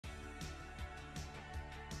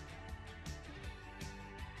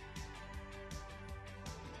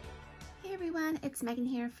everyone, it's Megan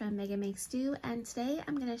here from Meghan Makes Do, and today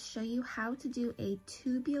I'm going to show you how to do a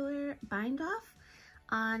tubular bind off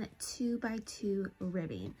on 2x2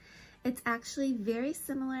 ribbing. It's actually very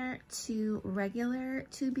similar to regular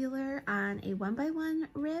tubular on a 1x1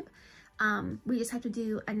 rib. We just have to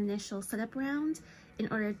do an initial setup round in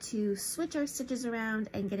order to switch our stitches around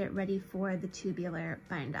and get it ready for the tubular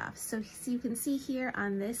bind off. So you can see here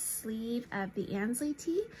on this sleeve of the Ansley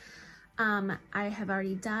Tee, I have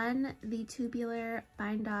already done the tubular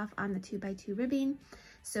bind off on the 2x2 ribbing,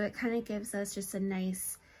 so it kind of gives us just a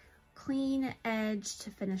nice clean edge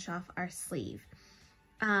to finish off our sleeve.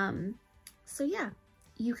 So yeah,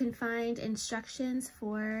 you can find instructions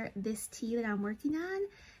for this tee that I'm working on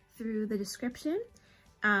through the description.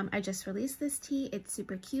 I just released this tee. It's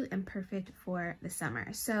super cute and perfect for the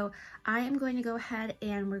summer. So I am going to go ahead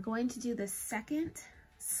and we're going to do the second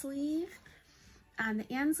sleeve on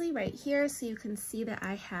the Ansley right here, so you can see that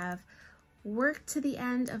I have worked to the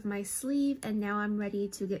end of my sleeve and now I'm ready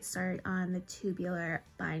to get started on the tubular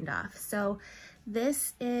bind off. So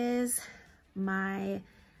this is my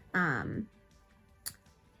under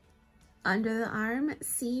the arm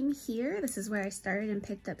seam here. This is where I started and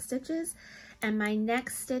picked up stitches, and my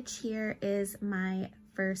next stitch here is my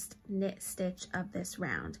first knit stitch of this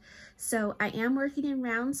round. So I am working in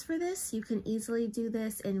rounds for this. You can easily do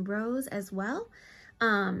this in rows as well.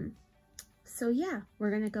 So yeah,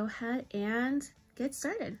 we're gonna go ahead and get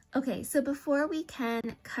started. Okay, so before we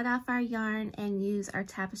can cut off our yarn and use our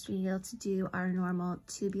tapestry needle to do our normal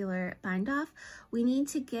tubular bind off, we need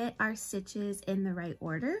to get our stitches in the right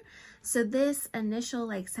order. So this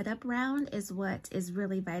initial setup round is what is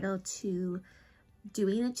really vital to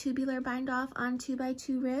doing a tubular bind off on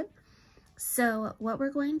 2x2 rib. So what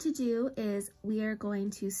we're going to do is we are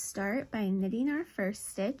going to start by knitting our first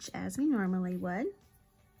stitch as we normally would.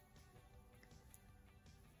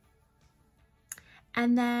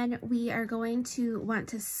 And then we are going to want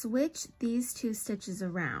to switch these two stitches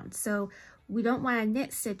around. So we don't want a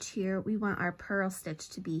knit stitch here, we want our purl stitch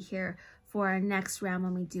to be here for our next round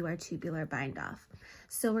when we do our tubular bind off.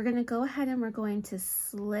 So we're gonna go ahead and we're going to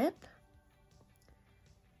slip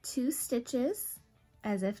 2 stitches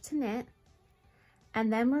as if to knit,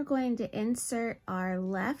 and then we're going to insert our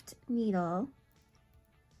left needle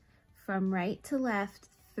from right to left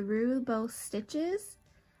through both stitches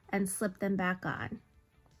and slip them back on.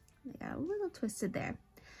 They got a little twisted there.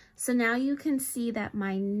 So now you can see that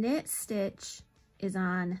my knit stitch is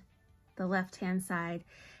on the left hand side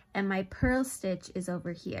and my purl stitch is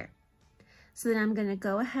over here. So then I'm going to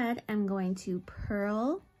go ahead, I'm going to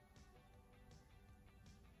purl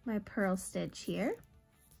my purl stitch here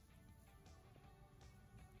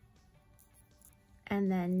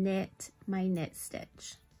and then knit my knit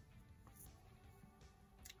stitch.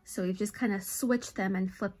 So we've just kind of switched them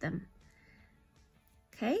and flipped them.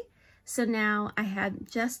 Okay, so now I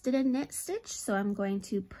had just did a knit stitch, so I'm going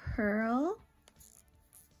to purl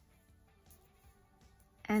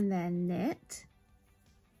and then knit.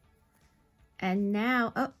 And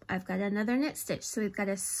now, oh, I've got another knit stitch, so we've got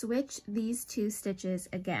to switch these 2 stitches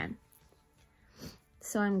again.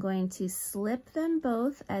 So I'm going to slip them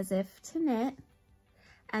both as if to knit,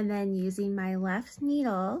 and then using my left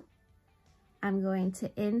needle, I'm going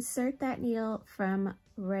to insert that needle from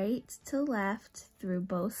right to left through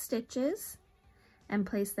both stitches and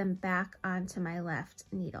place them back onto my left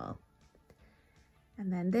needle.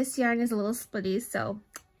 And then this yarn is a little splitty, so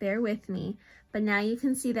bear with me. But now you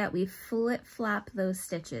can see that we flip-flop those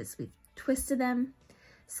stitches. We've twisted them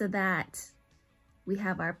so that we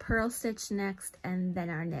have our purl stitch next and then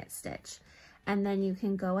our knit stitch. And then you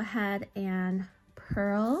can go ahead and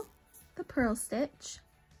purl the purl stitch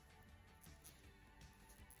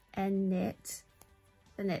and knit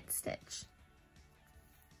the knit stitch.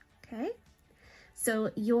 Okay,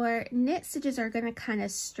 so your knit stitches are going to kind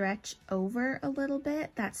of stretch over a little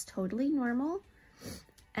bit. That's totally normal.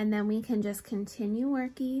 And then we can just continue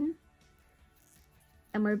working.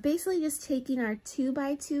 And we're basically just taking our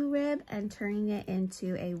 2x2 rib and turning it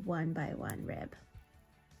into a 1x1 rib.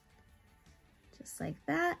 Just like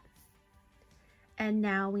that. And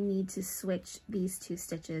now we need to switch these 2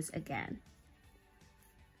 stitches again.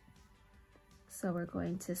 So we're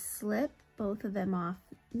going to slip both of them off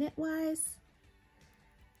knitwise,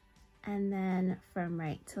 and then from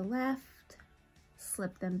right to left,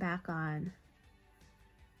 slip them back on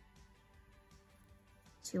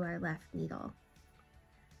to our left needle,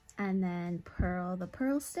 and then purl the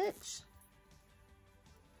purl stitch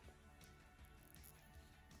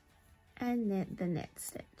and knit the knit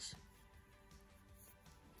stitch.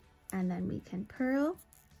 And then we can purl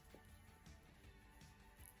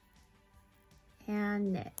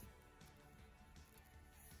and knit.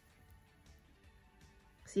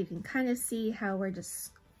 So you can kind of see how we're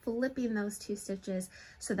just flipping those 2 stitches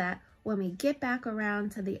so that when we get back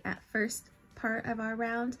around to the first part of our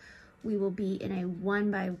round, we will be in a 1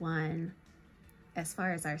 by 1 as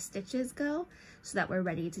far as our stitches go, so that we're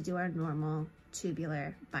ready to do our normal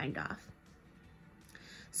tubular bind off.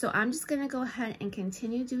 So I'm just gonna go ahead and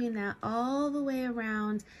continue doing that all the way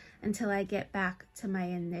around until I get back to my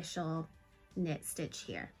initial knit stitch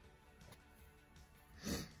here.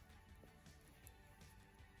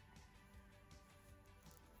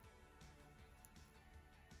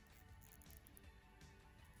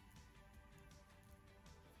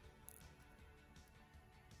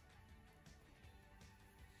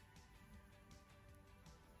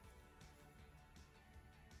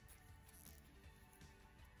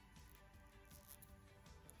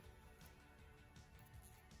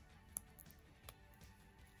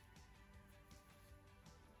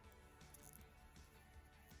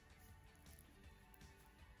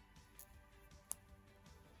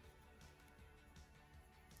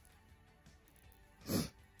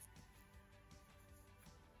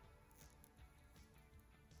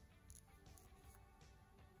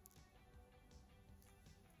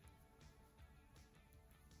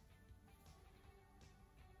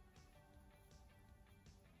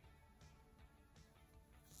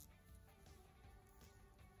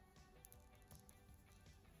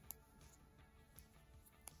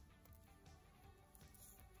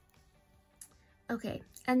 Okay,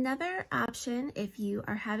 another option if you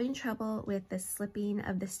are having trouble with the slipping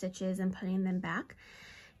of the stitches and putting them back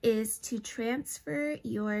is to transfer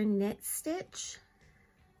your knit stitch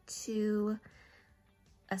to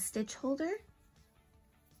a stitch holder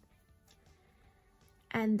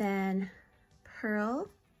and then purl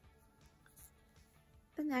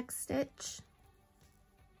the next stitch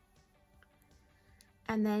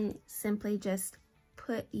and then simply just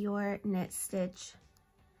put your knit stitch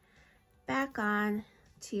back on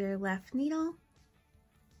to your left needle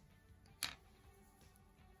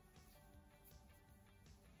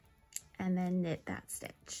and then knit that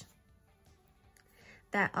stitch.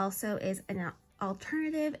 That also is an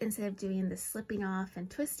alternative. Instead of doing the slipping off and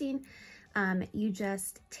twisting, you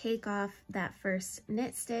just take off that first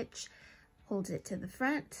knit stitch, hold it to the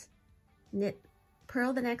front, knit,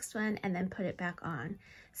 purl the next one, and then put it back on.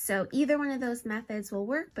 So either one of those methods will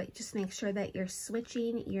work, but just make sure that you're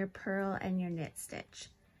switching your purl and your knit stitch.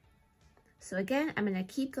 So again, I'm going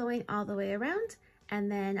to keep going all the way around, and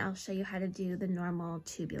then I'll show you how to do the normal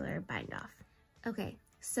tubular bind off. Okay,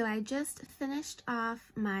 so I just finished off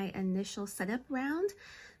my initial setup round.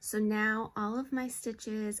 So now all of my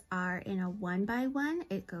stitches are in a 1 by 1.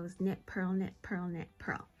 It goes knit, purl, knit, purl, knit,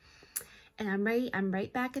 purl. And I'm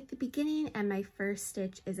right back at the beginning, and my first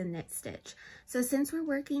stitch is a knit stitch. So since we're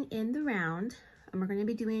working in the round and we're going to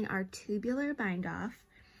be doing our tubular bind off,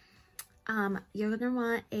 you're going to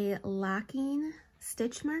want a locking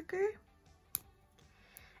stitch marker,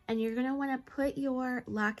 and you're going to want to put your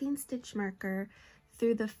locking stitch marker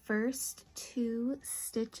through the first 2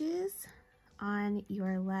 stitches on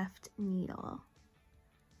your left needle.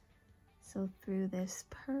 So through this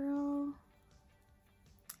purl,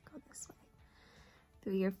 go this way,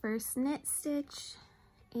 through your first knit stitch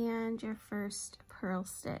and your first purl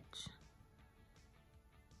stitch.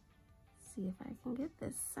 See if I can get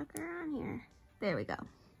this sucker on here. There we go.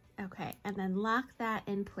 Okay, and then lock that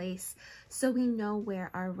in place so we know where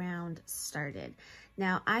our round started.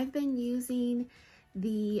 Now I've been using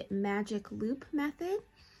the magic loop method.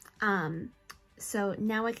 So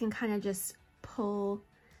now I can kind of just pull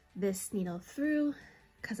this needle through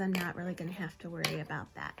because I'm not really going to have to worry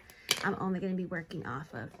about that. I'm only going to be working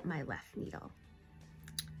off of my left needle.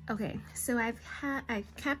 Okay, so I've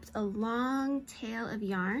kept a long tail of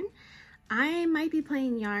yarn. I might be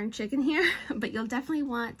playing yarn chicken here, but you'll definitely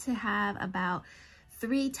want to have about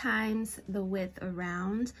 3 times the width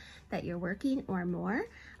around that you're working or more.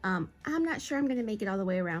 I'm not sure I'm going to make it all the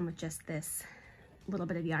way around with just this little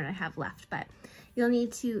bit of yarn I have left, but you'll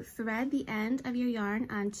need to thread the end of your yarn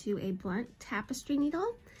onto a blunt tapestry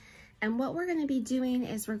needle. And what we're going to be doing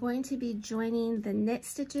is we're going to be joining the knit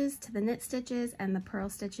stitches to the knit stitches and the purl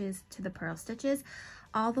stitches to the purl stitches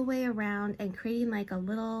all the way around and creating like a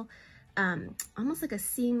little, almost like a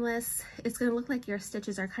seamless, it's going to look like your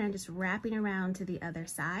stitches are kind of just wrapping around to the other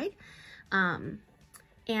side.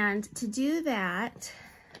 And to do that,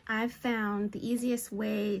 I've found the easiest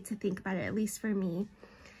way to think about it, at least for me,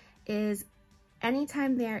 is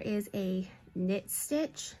anytime there is a knit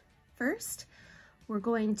stitch first, we're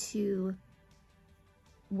going to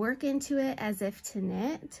work into it as if to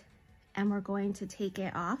knit, and we're going to take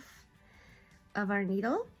it off of our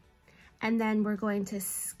needle, and then we're going to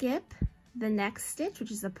skip the next stitch,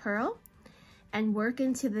 which is a purl, and work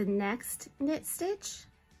into the next knit stitch,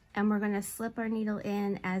 and we're going to slip our needle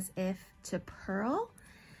in as if to purl,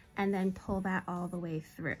 and then pull that all the way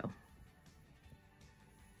through.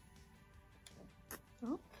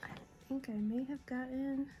 Oh, I think I may have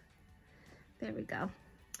gotten, there we go.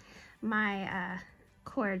 My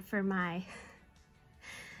cord for my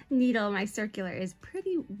needle, my circular, is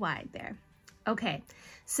pretty wide there. Okay,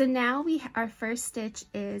 so now our first stitch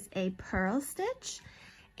is a purl stitch,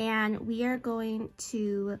 and we are going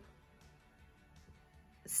to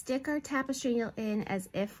stick our tapestry needle in as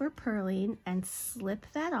if we're purling and slip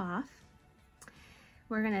that off.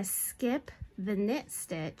 We're going to skip the knit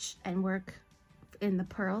stitch and work in the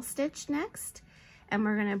purl stitch next, and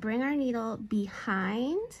we're going to bring our needle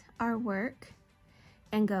behind our work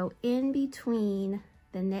and go in between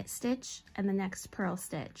the knit stitch and the next purl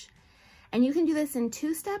stitch. And you can do this in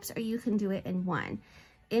 2 steps, or you can do it in 1.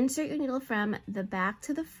 Insert your needle from the back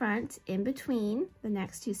to the front in between the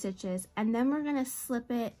next 2 stitches, and then we're going to slip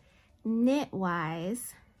it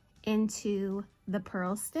knitwise into the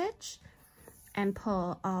purl stitch and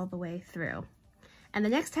pull all the way through. And the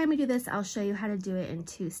next time we do this, I'll show you how to do it in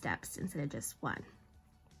 2 steps instead of just 1.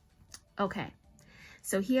 Okay,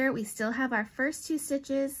 so here we still have our first 2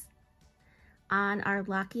 stitches on our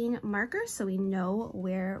locking marker, so we know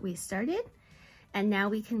where we started. And now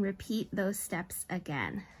we can repeat those steps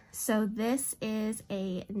again. So this is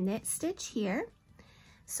a knit stitch here.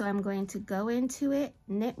 So I'm going to go into it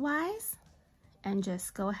knitwise and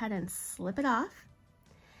just go ahead and slip it off.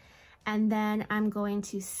 And then I'm going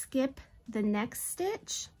to skip the next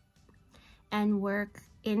stitch and work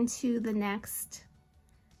into the next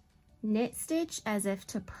knit stitch as if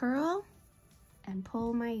to purl and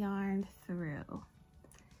pull my yarn through,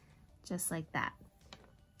 just like that.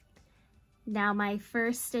 Now my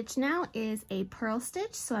first stitch now is a purl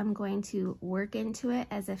stitch, so I'm going to work into it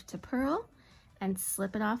as if to purl and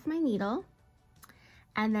slip it off my needle.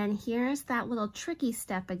 And then here's that little tricky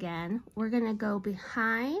step again. We're going to go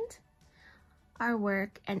behind our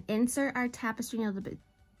work and insert our tapestry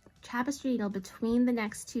needle between the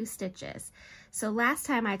next 2 stitches. So last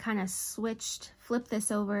time I kind of flipped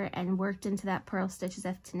this over and worked into that purl stitch as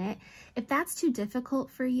if to knit. If that's too difficult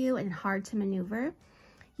for you and hard to maneuver,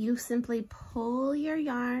 you simply pull your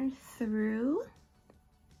yarn through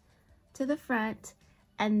to the front,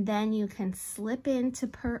 and then you can slip into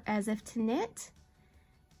as if to knit,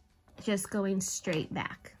 just going straight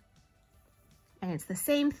back. And it's the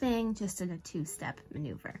same thing, just in a 2-step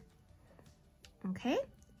maneuver. Okay,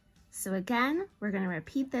 so again, we're going to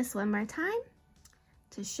repeat this one more time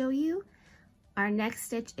to show you. Our next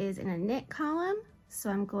stitch is in a knit column. So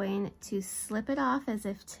I'm going to slip it off as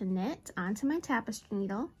if to knit onto my tapestry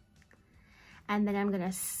needle. And then I'm going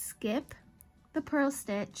to skip the purl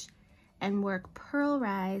stitch and work purl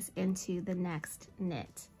rise into the next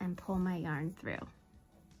knit and pull my yarn through.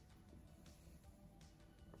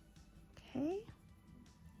 Okay,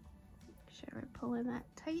 make sure we're pulling that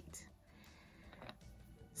tight.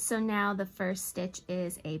 So now the first stitch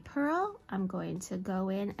is a purl. I'm going to go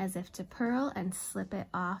in as if to purl and slip it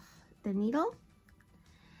off the needle.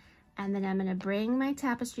 And then I'm going to bring my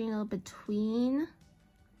tapestry needle between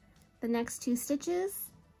the next 2 stitches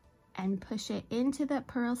and push it into that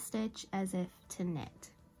purl stitch as if to knit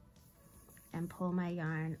and pull my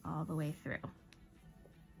yarn all the way through.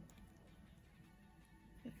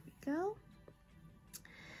 There we go.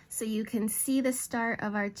 So you can see the start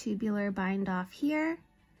of our tubular bind off here.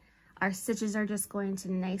 Our stitches are just going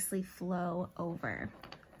to nicely flow over.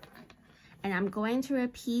 And I'm going to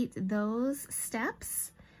repeat those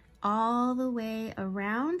steps all the way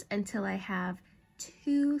around until I have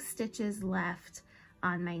 2 stitches left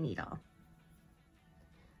on my needle.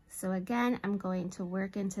 So again, I'm going to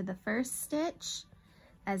work into the first stitch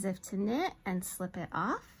as if to knit and slip it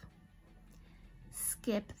off.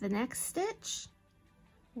 Skip the next stitch,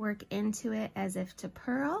 work into it as if to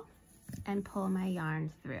purl, and pull my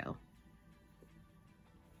yarn through.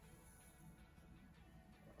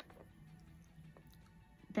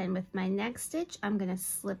 Then with my next stitch, I'm going to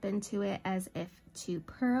slip into it as if to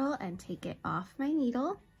purl and take it off my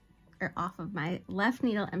needle, or off of my left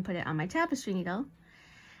needle, and put it on my tapestry needle.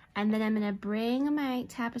 And then I'm going to bring my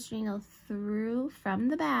tapestry needle through from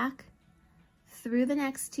the back, through the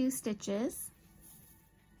next 2 stitches.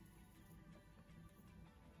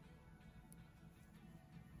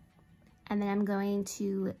 And then I'm going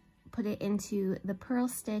to put it into the purl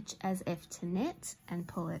stitch as if to knit and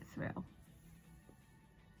pull it through.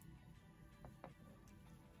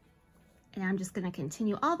 And I'm just going to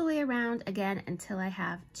continue all the way around again until I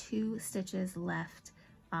have 2 stitches left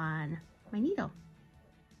on my needle.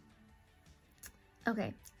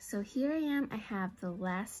 Okay, so here I am. I have the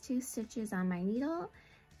last 2 stitches on my needle,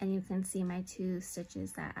 and you can see my 2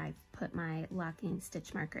 stitches that I've put my locking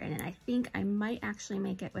stitch marker in, and I think I might actually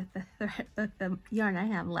make it with the thread, with the yarn I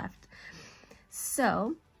have left.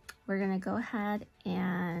 So we're gonna go ahead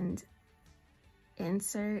and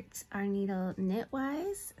insert our needle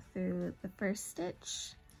knitwise through the first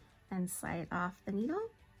stitch and slide it off the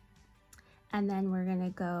needle, and then we're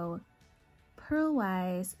gonna go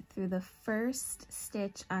purlwise through the first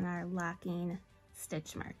stitch on our locking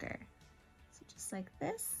stitch marker. So just like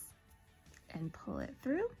this, and pull it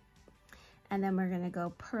through. And then we're gonna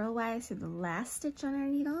go purlwise through the last stitch on our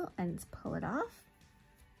needle and pull it off.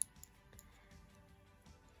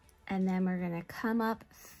 And then we're gonna come up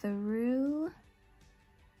through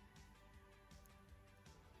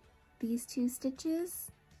these 2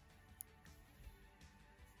 stitches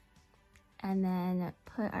and then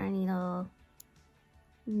put our needle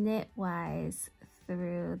knitwise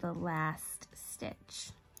through the last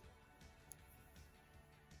stitch.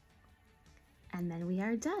 And then we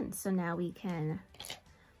are done. So now we can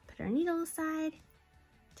put our needle aside,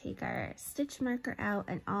 take our stitch marker out,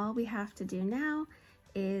 and all we have to do now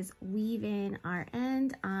is weave in our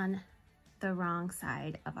end on the wrong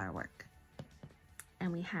side of our work.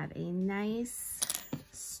 And we have a nice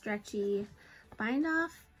stretchy bind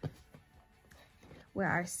off where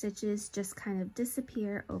our stitches just kind of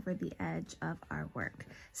disappear over the edge of our work.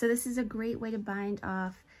 So this is a great way to bind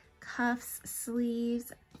off cuffs,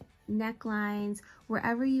 sleeves, necklines,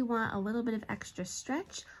 wherever you want a little bit of extra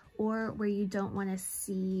stretch, or where you don't want to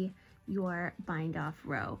see your bind off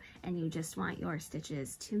row and you just want your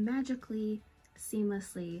stitches to magically,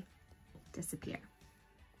 seamlessly disappear.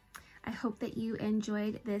 I hope that you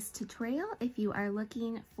enjoyed this tutorial. If you are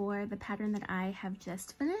looking for the pattern that I have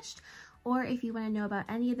just finished, or if you want to know about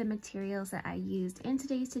any of the materials that I used in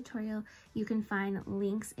today's tutorial, you can find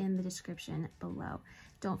links in the description below.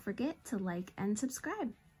 Don't forget to like and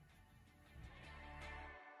subscribe.